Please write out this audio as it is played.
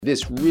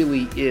This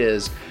really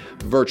is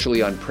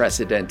virtually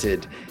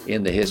unprecedented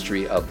in the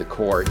history of the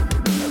court.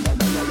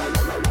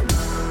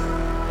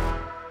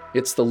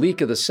 It's the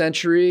leak of the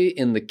century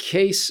in the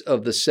case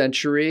of the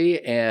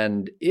century,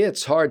 and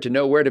it's hard to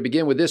know where to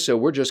begin with this, so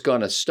we're just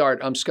going to start.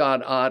 I'm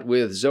Scott Ott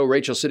with Zoe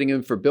Rachel sitting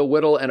in for Bill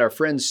Whittle and our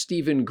friend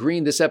Stephen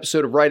Green. This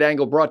episode of Right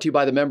Angle brought to you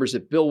by the members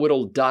at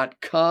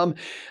BillWhittle.com.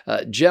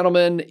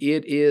 Gentlemen,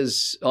 it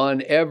is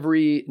on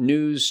every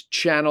news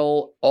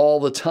channel all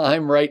the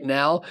time right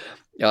now.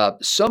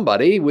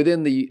 Somebody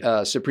within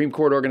the Supreme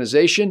Court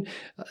organization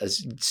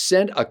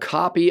sent a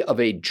copy of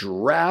a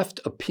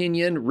draft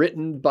opinion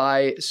written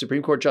by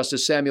Supreme Court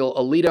Justice Samuel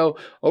Alito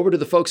over to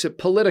the folks at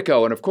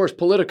Politico. And of course,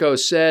 Politico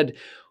said,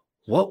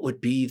 what would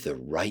be the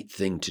right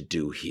thing to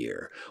do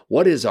here?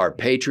 What is our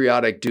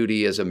patriotic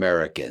duty as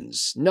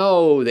Americans?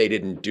 No, they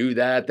didn't do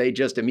that. They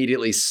just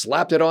immediately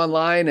slapped it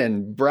online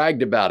and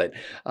bragged about it.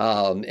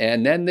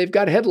 And then they've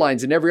got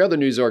headlines in every other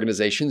news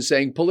organization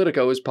saying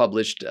Politico has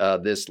published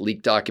this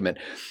leaked document.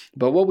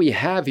 But what we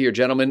have here,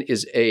 gentlemen,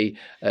 is a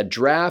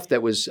draft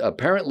that was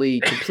apparently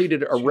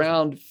completed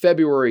around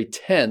February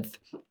 10th.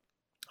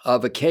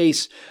 Of a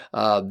case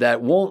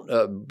that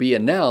won't be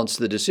announced.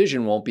 The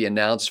decision won't be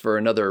announced for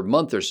another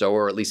month or so,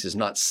 or at least is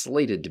not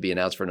slated to be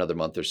announced for another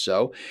month or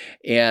so.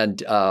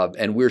 And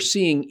we're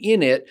seeing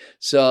in it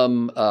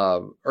some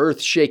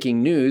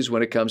earth-shaking news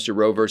when it comes to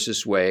Roe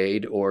versus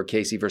Wade or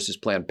Casey versus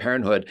Planned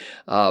Parenthood.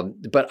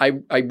 But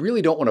I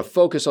really don't want to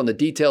focus on the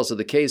details of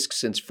the case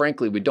since,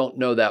 frankly, we don't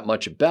know that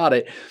much about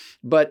it.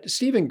 But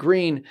Stephen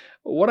Green,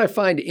 what I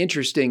find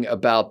interesting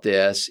about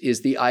this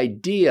is the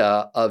idea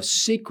of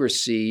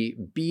secrecy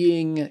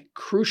being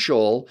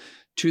crucial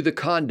to the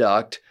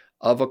conduct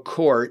of a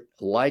court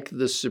like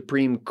the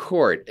Supreme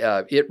Court.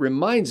 It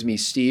reminds me,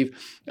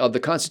 Steve, of the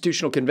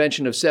Constitutional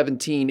Convention of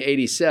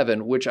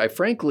 1787, which I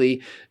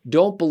frankly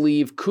don't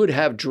believe could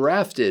have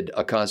drafted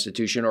a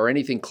constitution or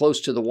anything close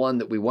to the one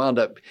that we wound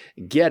up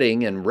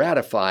getting and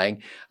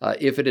ratifying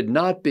if it had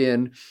not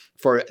been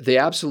for the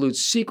absolute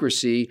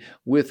secrecy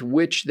with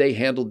which they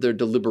handled their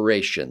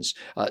deliberations.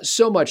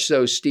 So much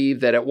so, Steve,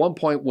 that at one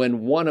point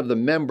when one of the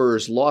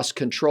members lost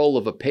control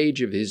of a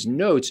page of his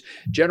notes,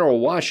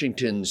 General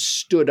Washington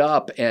stood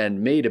up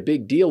and made a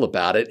big deal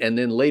about it and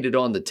then laid it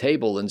on the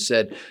table and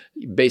said,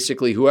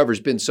 basically, whoever's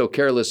been so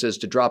careless as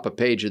to drop a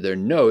page of their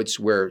notes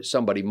where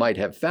somebody might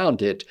have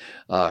found it,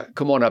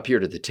 come on up here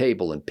to the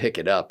table and pick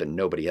it up, and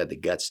nobody had the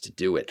guts to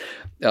do it.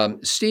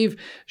 Steve,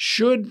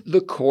 should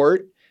the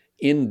court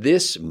in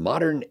this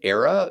modern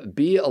era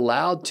be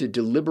allowed to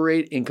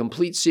deliberate in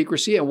complete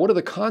secrecy? And what are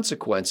the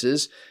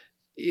consequences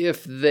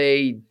if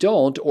they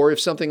don't, or if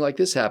something like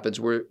this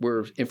happens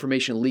where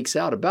information leaks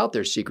out about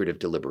their secretive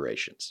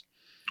deliberations?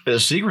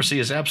 Secrecy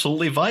is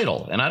absolutely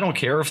vital. And I don't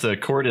care if the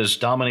court is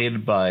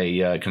dominated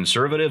by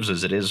conservatives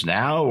as it is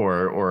now,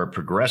 or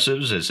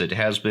progressives as it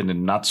has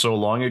been not so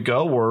long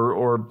ago,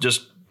 or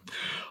just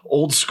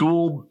old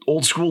school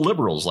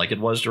liberals like it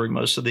was during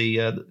most of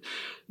the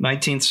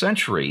 19th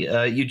century.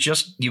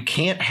 You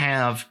can't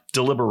have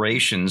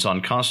deliberations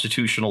on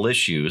constitutional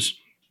issues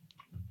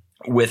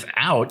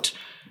without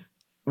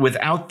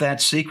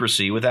that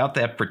secrecy, without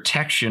that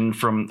protection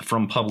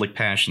from public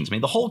passions. I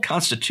mean, the whole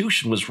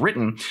Constitution was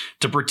written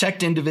to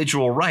protect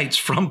individual rights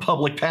from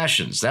public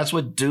passions. That's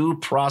what due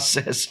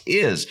process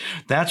is.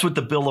 That's what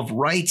the Bill of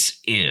Rights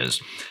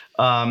is.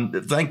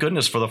 Thank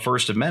goodness for the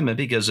First Amendment,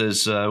 because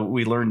as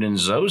we learned in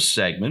Zoe's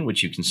segment,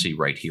 which you can see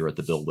right here at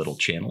the Bill Whittle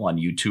channel on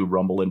YouTube,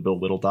 Rumble, and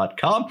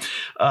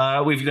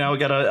BillWhittle.com, we've now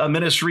got a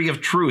ministry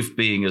of truth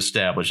being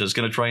established that's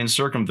going to try and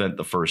circumvent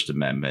the First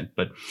Amendment.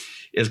 But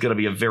it's going to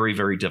be a very,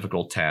 very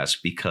difficult task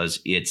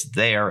because it's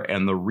there.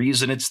 And the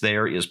reason it's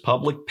there is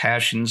public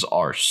passions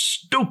are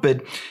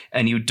stupid,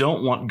 and you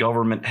don't want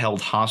government held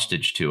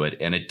hostage to it.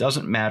 And it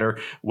doesn't matter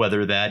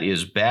whether that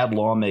is bad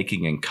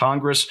lawmaking in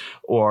Congress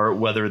or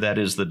whether that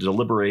is the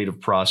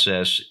deliberative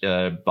process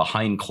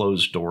behind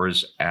closed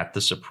doors at the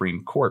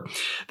Supreme Court.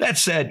 That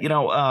said,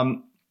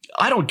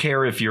 I don't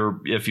care if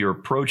you're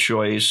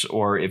pro-choice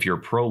or if you're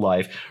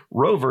pro-life.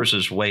 Roe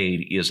versus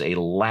Wade is a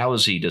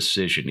lousy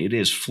decision. It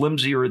is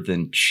flimsier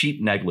than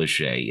cheap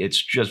negligee.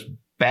 It's just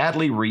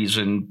badly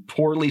reasoned,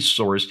 poorly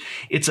sourced.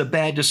 It's a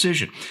bad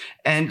decision.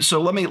 And so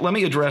let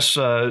me address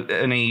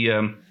any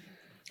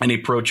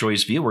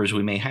pro-choice viewers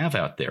we may have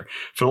out there.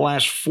 For the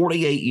last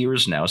 48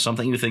 years now,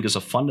 something you think is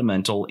a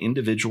fundamental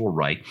individual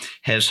right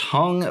has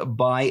hung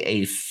by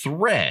a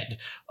thread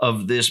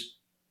of this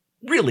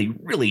really,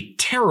 really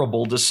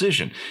terrible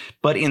decision.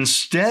 But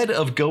instead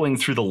of going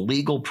through the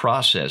legal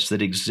process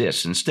that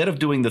exists, instead of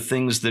doing the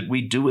things that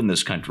we do in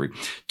this country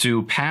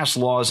to pass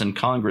laws in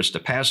Congress, to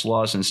pass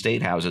laws in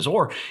state houses,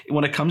 or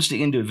when it comes to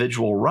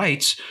individual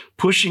rights,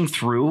 pushing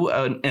through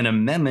an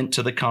amendment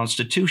to the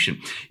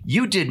Constitution,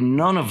 you did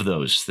none of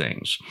those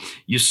things.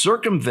 You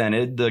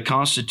circumvented the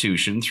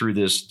Constitution through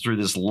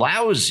this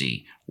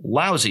lousy,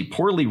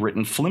 poorly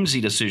written,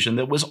 flimsy decision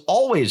that was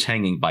always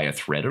hanging by a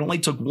thread. It only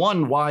took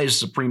one wise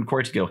Supreme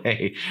Court to go,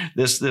 hey,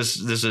 this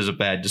is a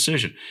bad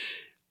decision.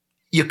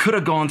 You could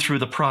have gone through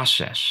the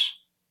process.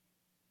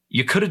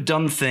 You could have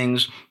done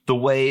things the the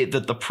way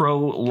that the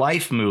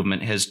pro-life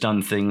movement has done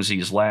things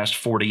these last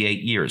 48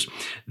 years.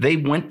 They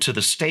went to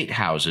the state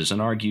houses and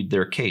argued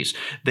their case.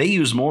 They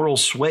use moral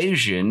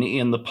suasion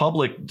in the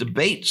public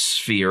debate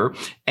sphere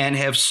and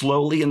have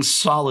slowly and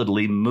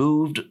solidly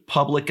moved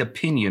public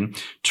opinion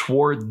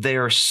toward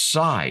their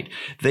side.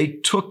 They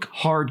took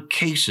hard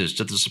cases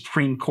to the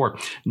Supreme Court.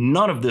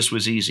 None of this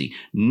was easy.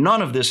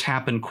 None of this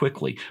happened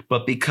quickly.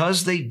 But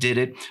because they did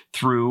it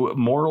through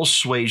moral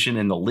suasion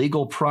in the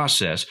legal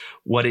process,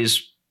 what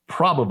is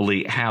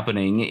probably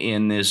happening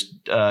in this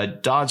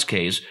Dobbs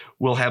case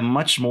will have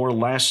much more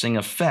lasting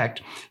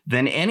effect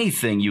than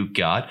anything you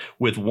got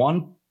with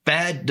one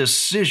bad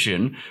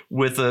decision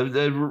with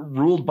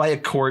ruled by a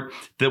court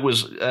that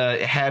was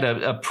had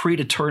a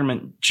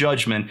predetermined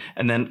judgment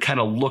and then kind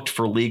of looked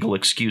for legal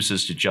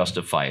excuses to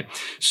justify it.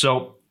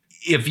 So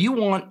if you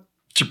want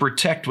to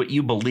protect what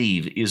you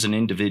believe is an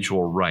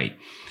individual right,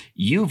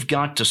 you've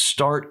got to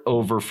start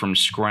over from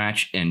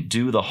scratch and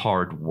do the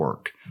hard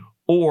work.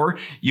 Or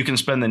you can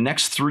spend the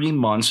next 3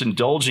 months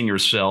indulging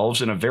yourselves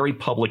in a very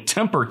public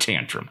temper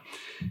tantrum.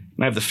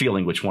 And I have the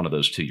feeling which one of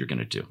those two you're going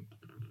to do.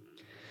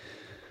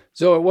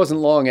 So it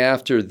wasn't long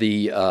after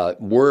the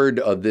word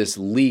of this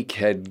leak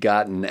had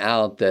gotten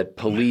out that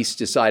police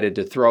decided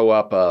to throw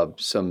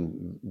up some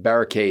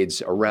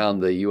barricades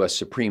around the U.S.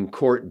 Supreme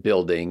Court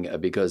building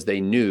because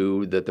they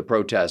knew that the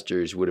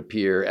protesters would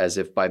appear as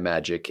if by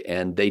magic,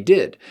 and they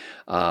did.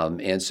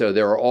 And so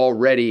there are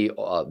already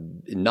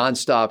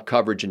nonstop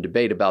coverage and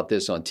debate about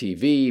this on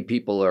TV.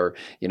 People are,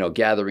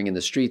 gathering in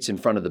the streets in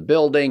front of the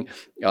building.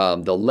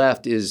 The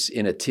left is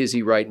in a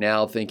tizzy right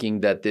now,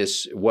 thinking that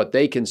this, what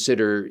they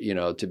consider,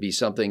 to be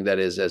something that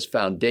is as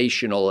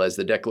foundational as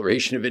the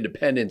Declaration of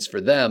Independence for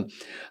them,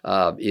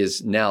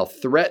 is now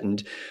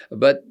threatened.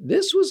 But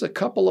this was a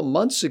couple of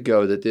months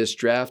ago that this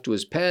draft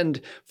was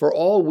penned. For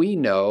all we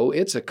know,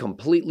 it's a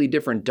completely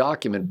different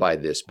document by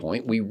this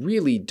point. We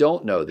really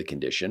don't know the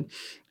condition.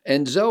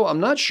 And so I'm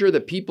not sure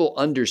that people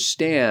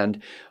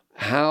understand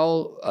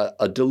how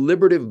a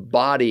deliberative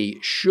body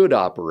should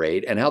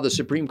operate and how the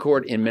Supreme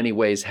Court in many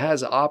ways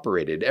has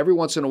operated. Every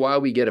once in a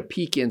while, we get a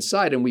peek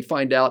inside and we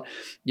find out,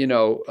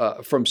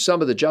 from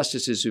some of the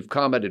justices who've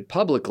commented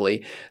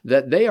publicly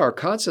that they are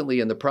constantly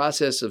in the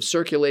process of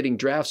circulating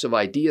drafts of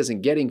ideas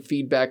and getting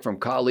feedback from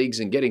colleagues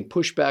and getting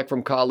pushback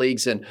from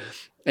colleagues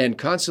and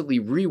constantly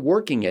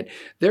reworking it.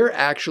 They're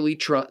actually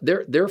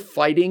they're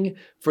fighting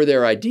for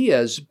their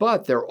ideas,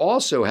 but they're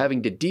also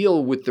having to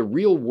deal with the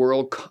real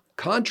world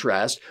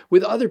contrast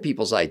with other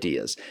people's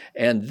ideas.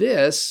 And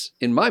this,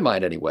 in my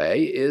mind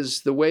anyway,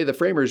 is the way the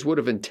framers would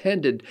have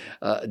intended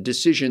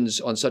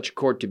decisions on such a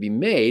court to be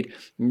made,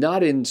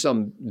 not in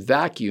some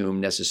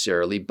vacuum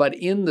necessarily, but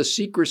in the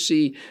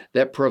secrecy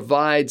that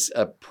provides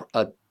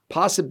a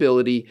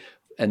possibility.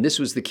 And this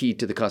was the key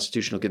to the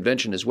Constitutional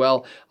Convention as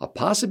well, a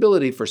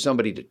possibility for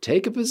somebody to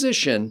take a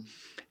position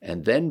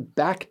and then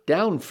back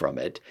down from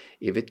it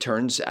if it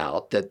turns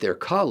out that their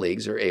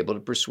colleagues are able to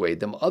persuade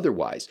them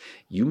otherwise.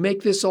 You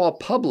make this all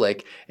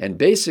public, and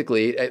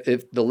basically,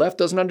 if the left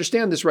doesn't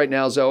understand this right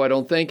now, Zoe, I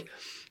don't think,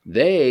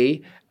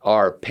 they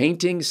are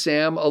painting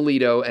Sam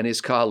Alito and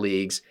his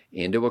colleagues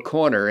into a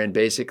corner and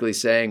basically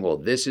saying, well,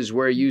 this is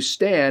where you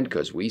stand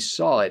because we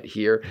saw it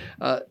here.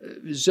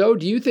 Zoe,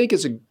 do you think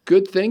it's a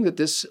good thing that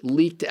this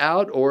leaked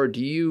out, or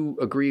do you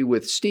agree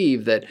with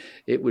Steve that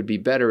it would be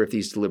better if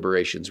these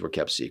deliberations were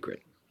kept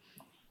secret?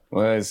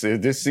 Well,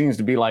 this seems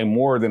to be like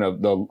more than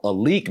a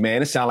leak,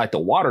 man. It sounds like the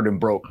water done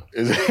broke.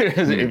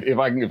 if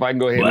I can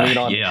go ahead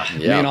and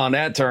lean on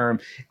that term.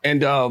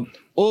 And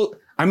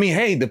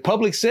hey, the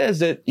public says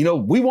that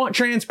we want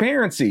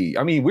transparency.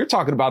 I mean, we're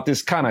talking about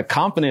this kind of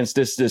confidence,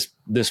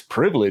 this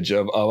privilege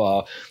of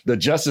the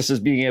justices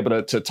being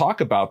able to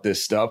talk about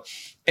this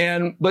stuff.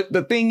 But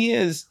the thing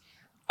is,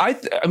 I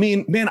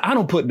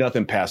don't put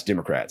nothing past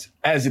Democrats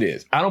as it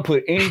is. I don't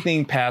put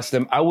anything past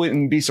them. I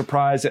wouldn't be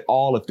surprised at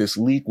all if this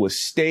leak was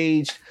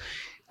staged.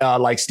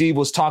 Like Steve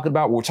was talking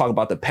about, we're talking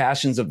about the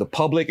passions of the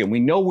public, and we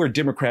know where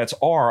Democrats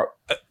are.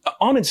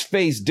 On its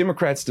face,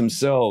 Democrats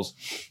themselves,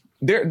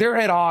 they're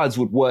at odds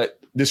with what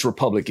this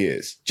republic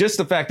is. Just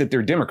the fact that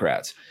they're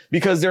Democrats,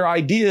 because their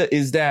idea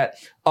is that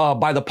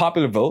by the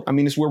popular vote,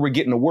 it's where we're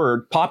getting the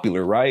word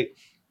popular, right?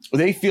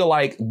 They feel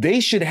like they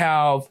should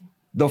have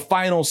the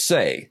final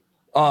say.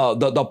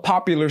 The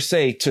popular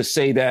say to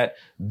say that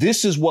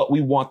this is what we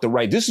want the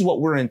right. This is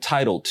what we're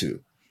entitled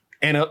to.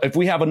 And if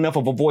we have enough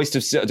of a voice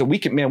to say that we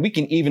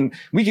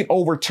can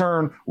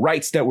overturn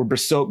rights that were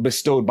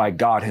bestowed by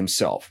God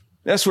himself.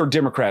 That's where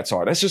Democrats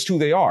are. That's just who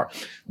they are.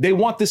 They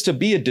want this to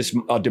be a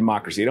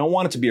democracy. They don't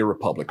want it to be a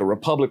republic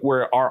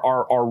where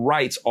our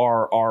rights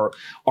are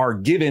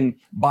given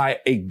by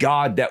a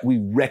God that we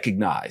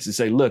recognize and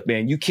say, look,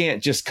 man, you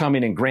can't just come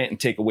in and grant and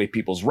take away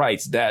people's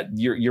rights. That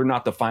you're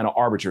not the final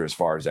arbiter as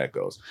far as that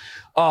goes.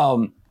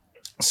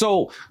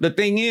 So the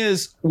thing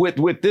is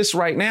with this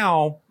right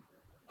now,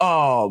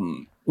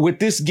 with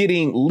this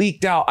getting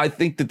leaked out, I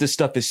think that this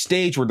stuff is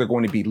staged where they're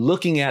going to be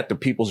looking at the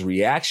people's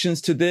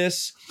reactions to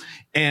this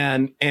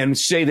and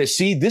say that,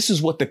 see, this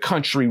is what the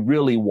country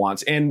really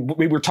wants. And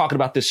we were talking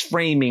about this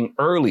framing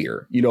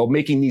earlier,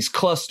 making these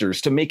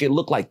clusters to make it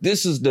look like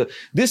this is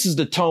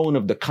the tone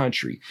of the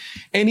country.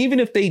 And even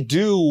if they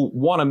do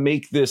want to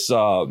make this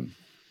a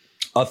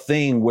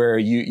thing where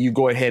you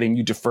go ahead and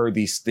you defer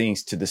these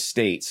things to the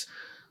states,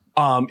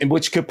 and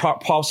which could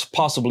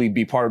possibly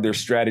be part of their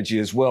strategy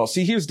as well.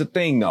 See, here's the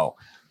thing, though.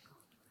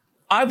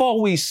 I've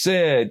always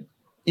said,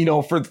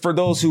 for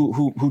those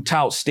who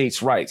tout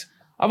states' rights,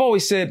 I've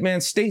always said,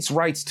 man, states'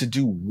 rights to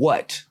do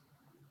what?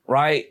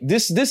 Right?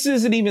 This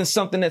isn't even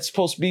something that's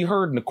supposed to be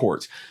heard in the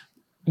courts.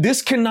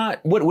 This cannot,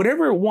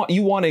 whatever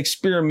you want to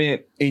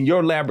experiment in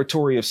your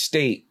laboratory of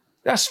state,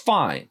 that's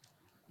fine.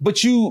 But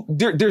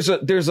there's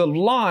a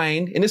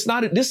line, and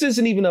this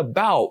isn't even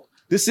about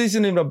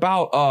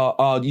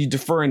you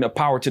deferring the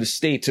power to the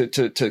state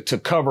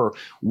to cover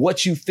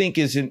what you think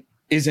isn't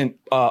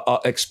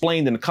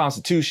explained in the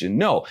Constitution.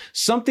 No,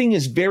 something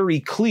is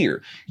very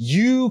clear.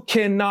 You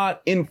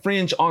cannot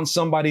infringe on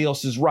somebody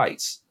else's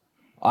rights.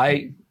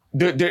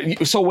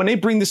 So when they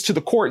bring this to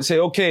the court and say,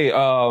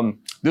 okay,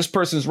 this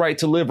person's right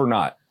to live or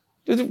not,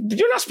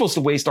 you're not supposed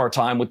to waste our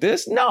time with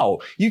this.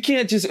 No, you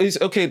can't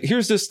just, okay,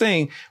 here's this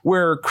thing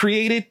where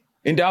created,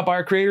 endowed by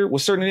our creator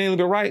with certain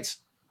inalienable rights.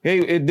 Hey,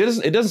 it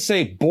doesn't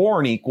say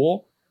born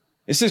equal.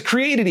 It says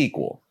created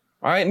equal.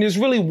 All right. And there's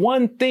really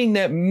one thing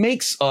that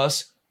makes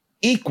us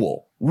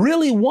equal,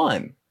 really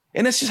one.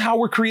 And that's just how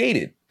we're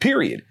created,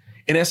 period.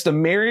 And that's the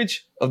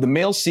marriage of the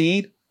male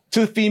seed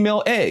to the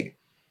female egg.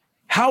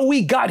 How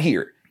we got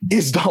here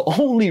is the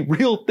only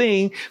real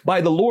thing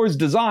by the Lord's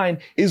design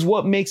is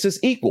what makes us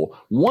equal.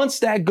 Once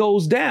that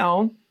goes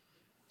down,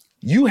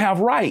 you have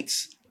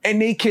rights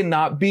and they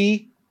cannot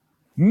be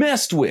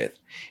messed with.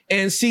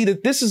 And see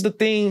that this is the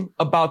thing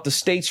about the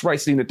states'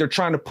 rights thing that they're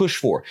trying to push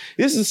for.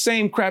 This is the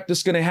same crap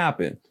that's going to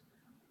happen.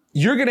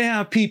 You're going to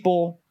have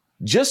people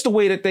just the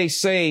way that they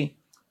say,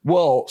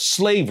 well,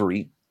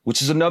 slavery,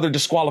 which is another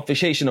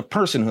disqualification of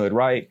personhood,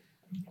 right?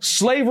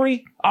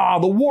 Slavery,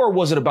 the war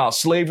wasn't about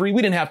slavery.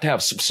 We didn't have to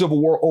have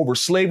civil war over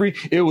slavery.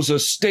 It was a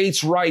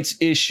states' rights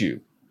issue.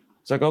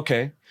 It's like,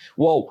 okay,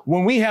 well,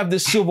 when we have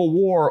this civil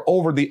war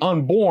over the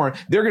unborn,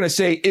 they're going to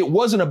say it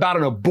wasn't about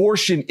an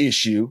abortion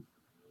issue.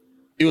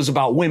 It was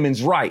about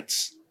women's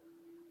rights.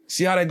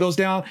 See how that goes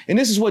down? And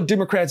this is what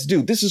Democrats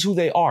do. This is who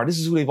they are. This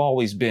is who they've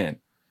always been.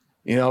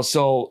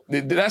 So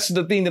that's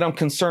the thing that I'm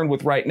concerned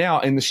with right now,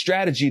 and the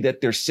strategy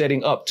that they're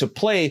setting up to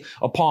play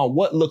upon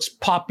what looks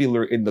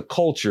popular in the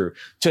culture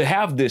to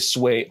have this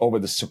sway over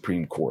the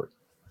Supreme Court.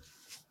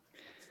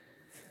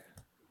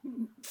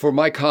 For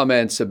my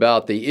comments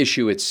about the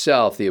issue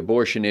itself, the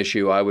abortion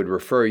issue, I would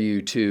refer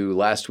you to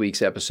last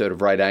week's episode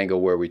of Right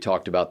Angle where we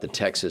talked about the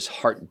Texas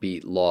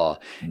heartbeat law.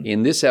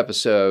 In this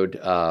episode,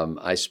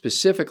 I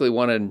specifically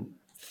want to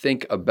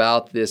think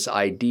about this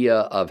idea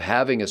of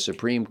having a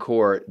Supreme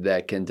Court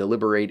that can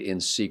deliberate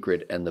in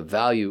secret and the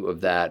value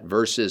of that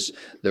versus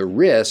the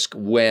risk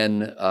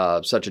when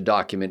such a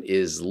document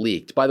is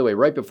leaked. By the way,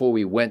 right before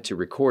we went to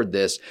record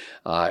this,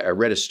 I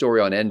read a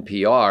story on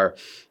NPR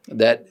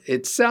that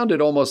it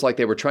sounded almost like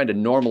they were trying to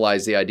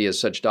normalize the idea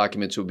such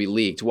documents would be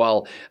leaked.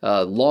 While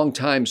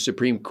longtime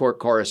Supreme Court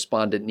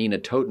correspondent Nina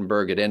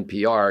Totenberg at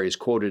NPR is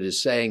quoted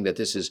as saying that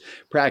this is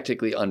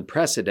practically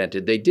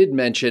unprecedented, they did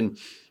mention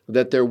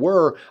that there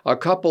were a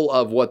couple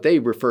of what they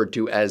referred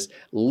to as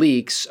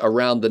leaks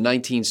around the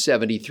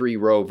 1973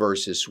 Roe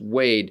versus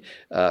Wade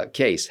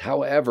case.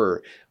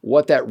 However,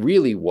 what that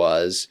really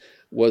was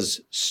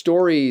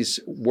stories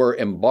were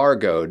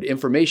embargoed.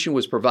 Information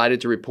was provided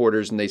to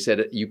reporters and they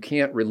said, you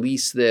can't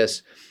release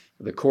this.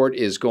 The court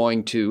is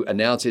going to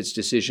announce its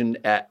decision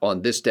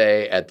on this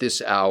day at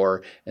this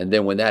hour. And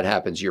then when that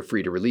happens, you're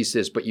free to release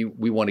this. But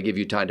we want to give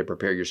you time to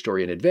prepare your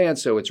story in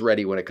advance so it's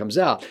ready when it comes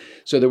out.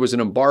 So there was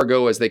an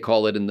embargo, as they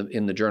call it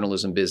in the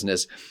journalism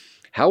business.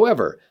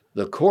 However,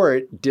 the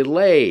court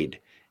delayed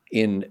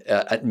in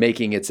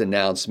making its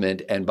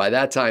announcement. And by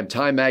that time,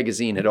 Time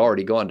magazine had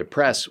already gone to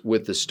press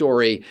with the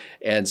story.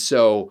 And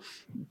so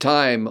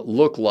Time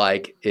looked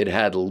like it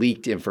had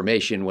leaked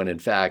information when in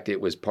fact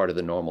it was part of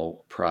the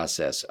normal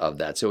process of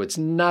that. So it's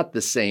not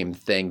the same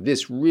thing.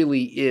 This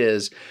really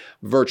is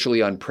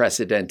virtually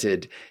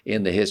unprecedented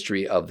in the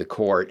history of the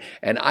court.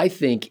 And I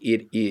think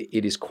it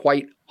is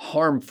quite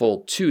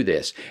harmful to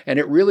this. And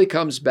it really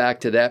comes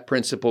back to that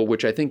principle,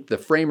 which I think the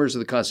framers of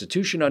the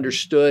Constitution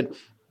understood,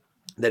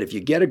 that if you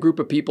get a group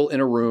of people in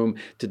a room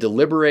to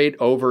deliberate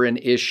over an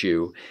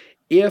issue,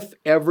 if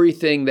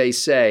everything they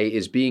say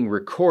is being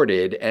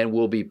recorded and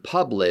will be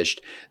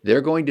published,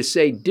 they're going to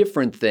say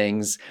different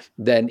things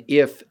than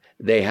if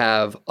they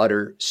have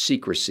utter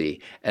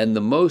secrecy. And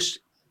the most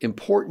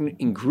important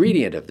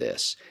ingredient of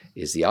this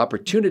is the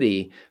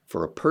opportunity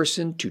for a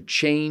person to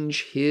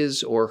change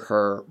his or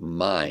her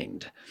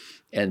mind.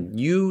 And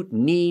you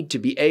need to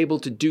be able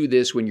to do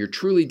this when you're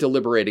truly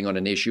deliberating on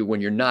an issue,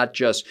 when you're not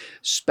just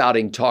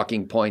spouting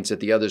talking points at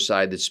the other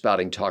side that's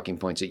spouting talking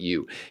points at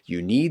you.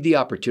 You need the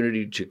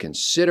opportunity to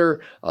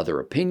consider other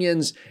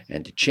opinions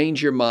and to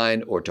change your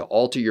mind or to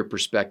alter your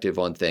perspective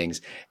on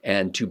things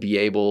and to be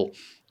able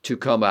to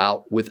come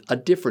out with a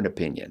different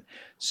opinion.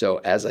 So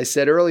as I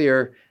said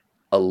earlier,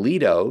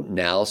 Alito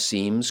now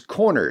seems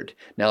cornered.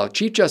 Now,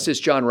 Chief Justice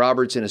John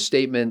Roberts, in a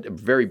statement, a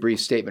very brief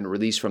statement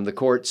released from the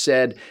court,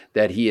 said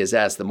that he has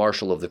asked the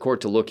marshal of the court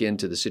to look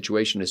into the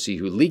situation to see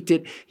who leaked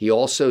it. He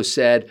also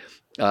said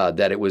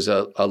that it was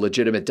a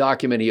legitimate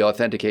document. He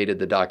authenticated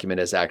the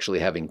document as actually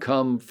having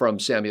come from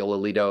Samuel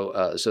Alito,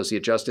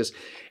 Associate Justice.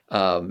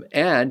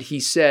 And he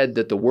said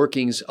that the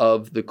workings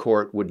of the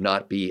court would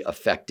not be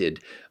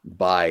affected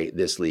by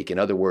this leak. In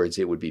other words,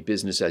 it would be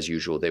business as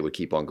usual. They would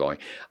keep on going.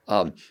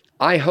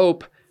 I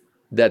hope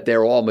that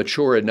they're all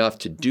mature enough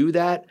to do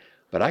that.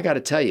 But I got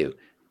to tell you,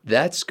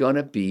 that's going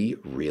to be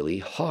really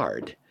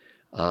hard.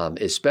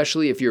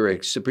 Especially if you're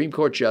a Supreme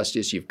Court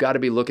justice, you've got to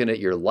be looking at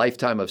your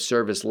lifetime of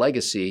service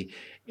legacy.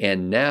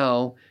 And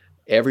now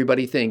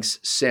everybody thinks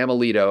Sam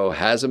Alito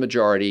has a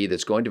majority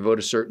that's going to vote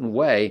a certain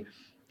way.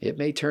 It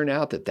may turn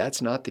out that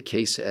that's not the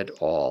case at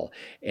all.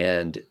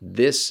 And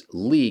this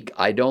leak,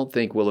 I don't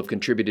think, will have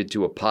contributed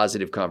to a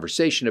positive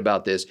conversation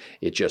about this.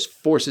 It just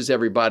forces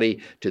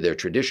everybody to their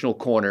traditional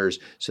corners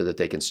so that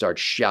they can start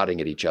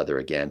shouting at each other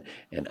again.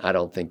 And I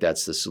don't think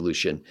that's the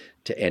solution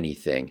to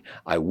anything.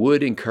 I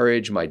would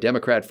encourage my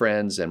Democrat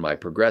friends and my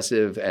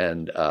progressive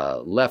and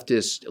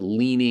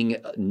leftist-leaning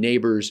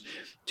neighbors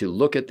to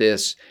look at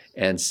this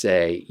and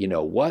say, you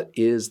know, what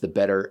is the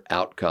better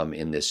outcome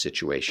in this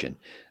situation?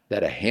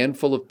 That a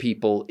handful of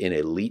people in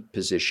elite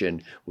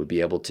position would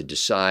be able to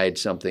decide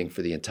something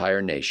for the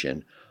entire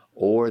nation,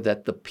 or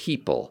that the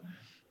people,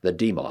 the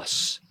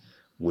demos,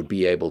 would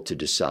be able to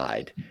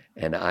decide.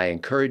 And I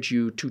encourage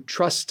you to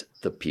trust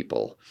the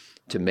people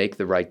to make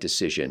the right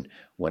decision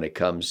when it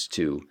comes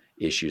to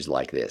issues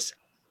like this.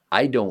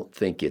 I don't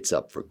think it's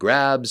up for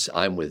grabs.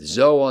 I'm with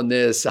Zoe on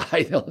this.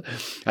 I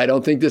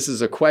don't think this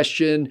is a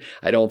question.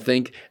 I don't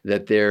think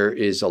that there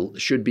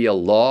should be a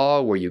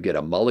law where you get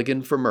a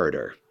mulligan for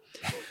murder.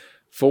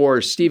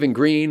 For Stephen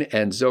Green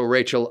and Zoe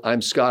Rachel,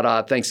 I'm Scott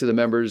Ott. Thanks to the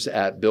members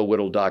at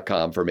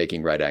BillWhittle.com for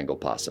making Right Angle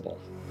possible.